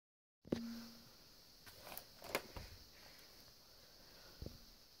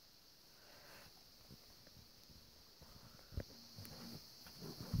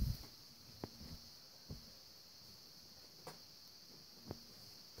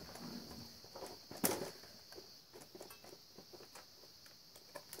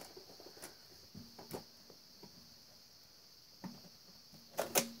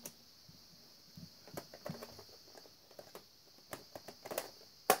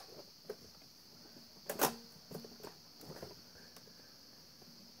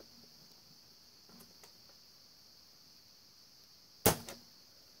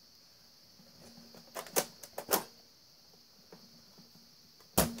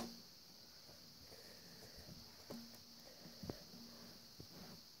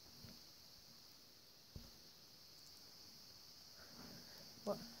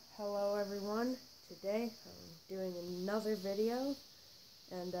Hello everyone. Today I'm doing another video,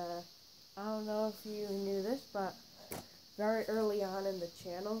 and I don't know if you knew this, but very early on in the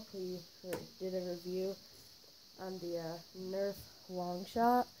channel we did a review on the nerf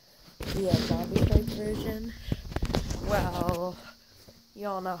Longshot, the zombie type version. Well, you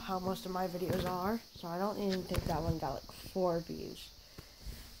all know how most of my videos are, so I don't even think that one got like 4 views.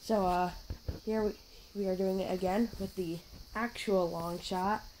 So here we are doing it again with the actual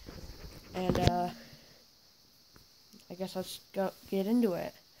Longshot. And I guess let's get into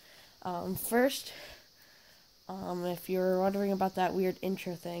it. First, if you're wondering about that weird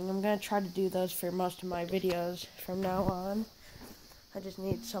intro thing, I'm going to try to do those for most of my videos from now on. I just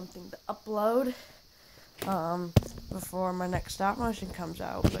need something to upload before my next stop motion comes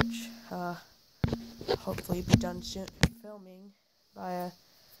out, which hopefully be done soon filming by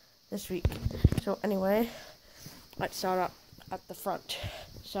this week. So anyway, let's start up at the front.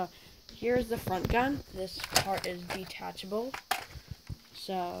 So here's the front gun. This part is detachable.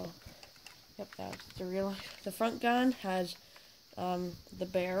 So, yep, that's the front gun has the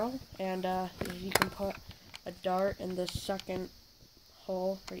barrel, and you can put a dart in the second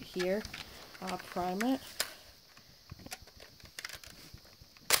hole right here. Prime it.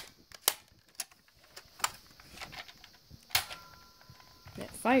 And it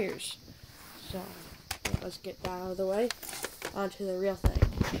fires. So, yeah, let's get that out of the way. Onto the real thing.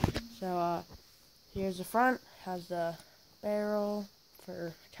 So, here's the front, has the barrel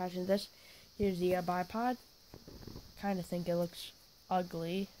for attaching this. Here's the bipod. Kind of think it looks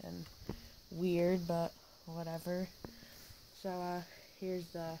ugly and weird, but whatever. So, here's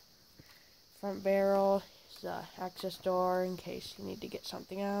the front barrel. Here's the access door in case you need to get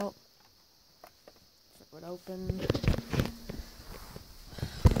something out. If it would open.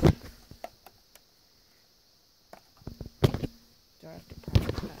 Do I have to press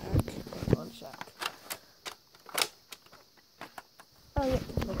it back? Wait, one sec. Oh yeah,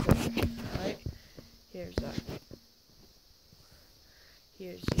 looks okay. Alright, here's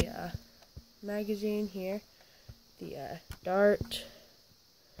the magazine here, the dart.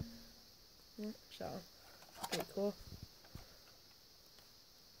 So pretty cool.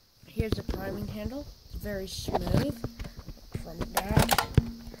 Here's the priming handle. It's very smooth. From the back.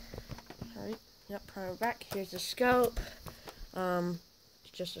 Alright, yep, prime back. Here's the scope.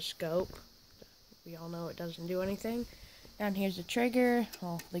 It's just a scope. We all know it doesn't do anything. And here's the trigger.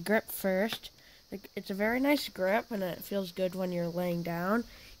 Well, the grip first. It's a very nice grip, and it feels good when you're laying down.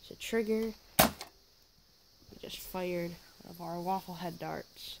 It's a trigger. We just fired one of our waffle head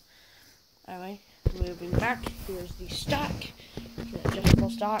darts. Anyway, moving back, here's the stock. It's an adjustable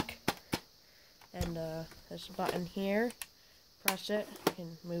stock. And this button here. Press it, you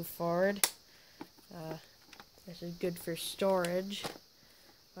can move forward. This is good for storage.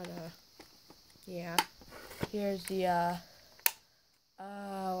 But yeah. Here's the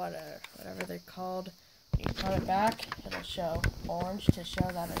whatever they're called. You turn it back, it'll show orange to show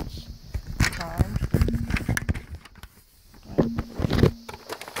that it's primed.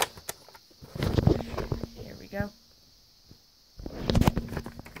 Here we go.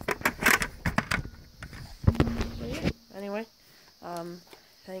 So yeah, anyway,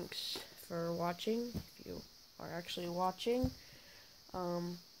 thanks for watching, if you are actually watching.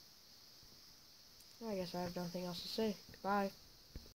 I guess I have nothing else to say. Goodbye.